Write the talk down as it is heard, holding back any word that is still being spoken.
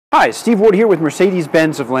Hi, Steve Ward here with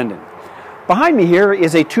Mercedes-Benz of Linden. Behind me here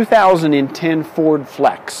is a 2010 Ford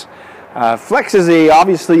Flex. Flex is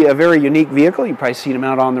obviously a very unique vehicle. You've probably seen them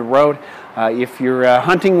out on the road. If you're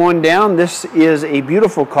hunting one down, this is a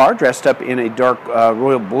beautiful car dressed up in a dark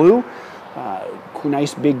royal blue.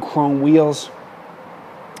 Nice big chrome wheels.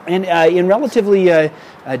 And in relatively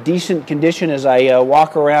decent condition as I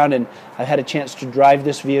walk around, and I've had a chance to drive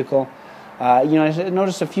this vehicle. I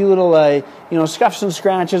noticed a few little, scuffs and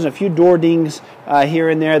scratches, a few door dings here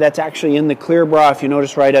and there. That's actually in the clear bra. If you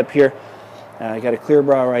notice right up here, I got a clear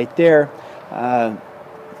bra right there.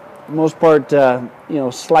 Most part,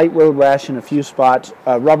 slight road rash in a few spots.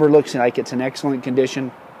 Rubber looks like it's in excellent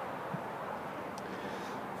condition.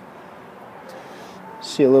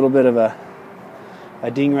 See a little bit of a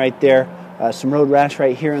ding right there. Some road rash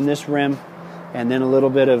right here on this rim, and then a little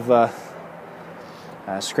bit of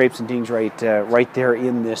scrapes and dings right there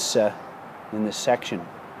in this section.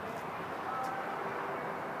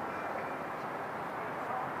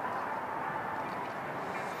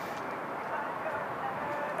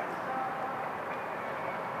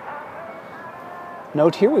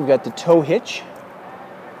 Note here we've got the tow hitch,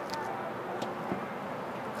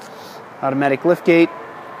 automatic liftgate.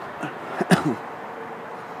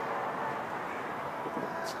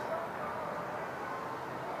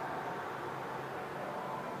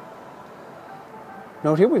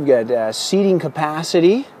 Note here we've got seating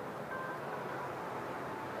capacity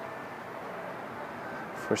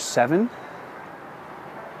for 7.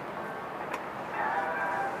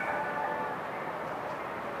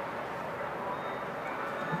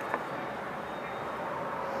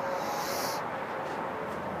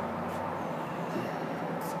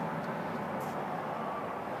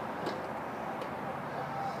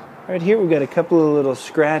 Right here we've got a couple of little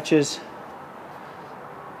scratches.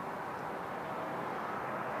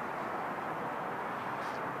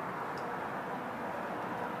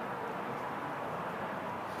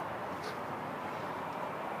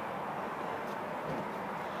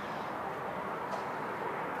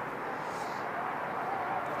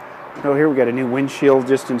 Oh, here we got a new windshield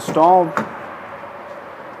just installed.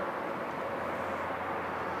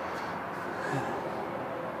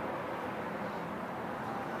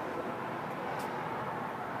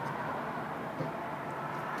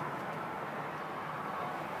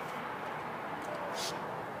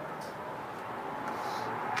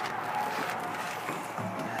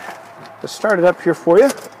 Let's start it up here for you.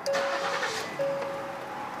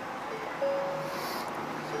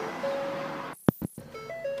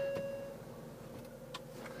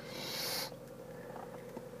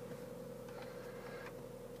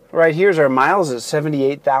 Right here's our miles at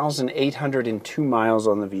 78,802 miles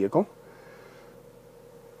on the vehicle.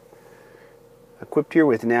 Equipped here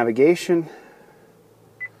with navigation.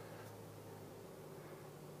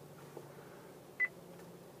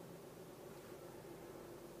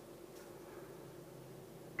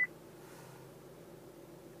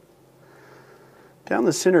 Down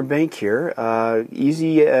the center bank here,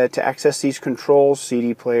 easy to access these controls,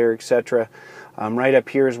 CD player, etc. Right up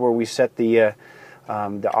here is where we set the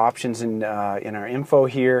options in our info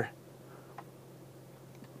here.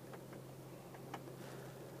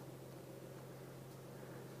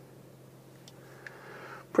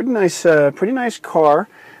 Pretty nice car.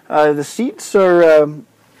 The seats are,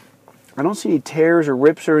 I don't see any tears or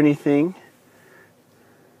rips or anything.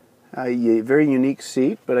 A very unique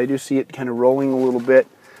seat, but I do see it kind of rolling a little bit.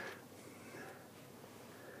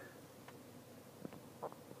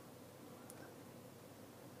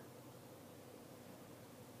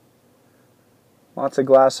 Lots of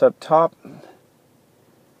glass up top.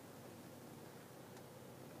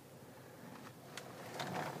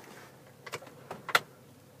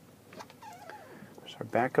 There's our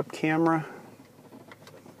backup camera.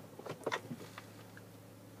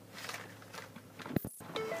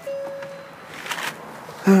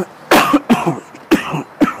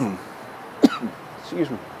 Excuse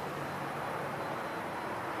me.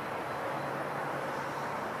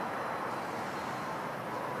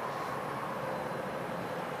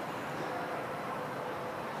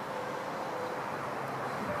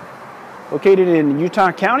 Located in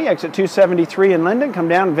Utah County, exit 273 in Linden. Come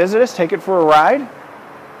down and visit us, take it for a ride.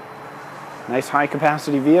 Nice high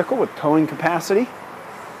capacity vehicle with towing capacity.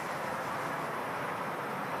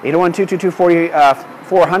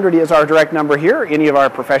 801-222-400 is our direct number here. Any of our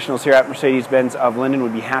professionals here at Mercedes-Benz of Linden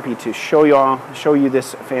would be happy to show you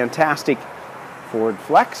this fantastic Ford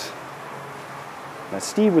Flex. That's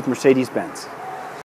Steve with Mercedes-Benz.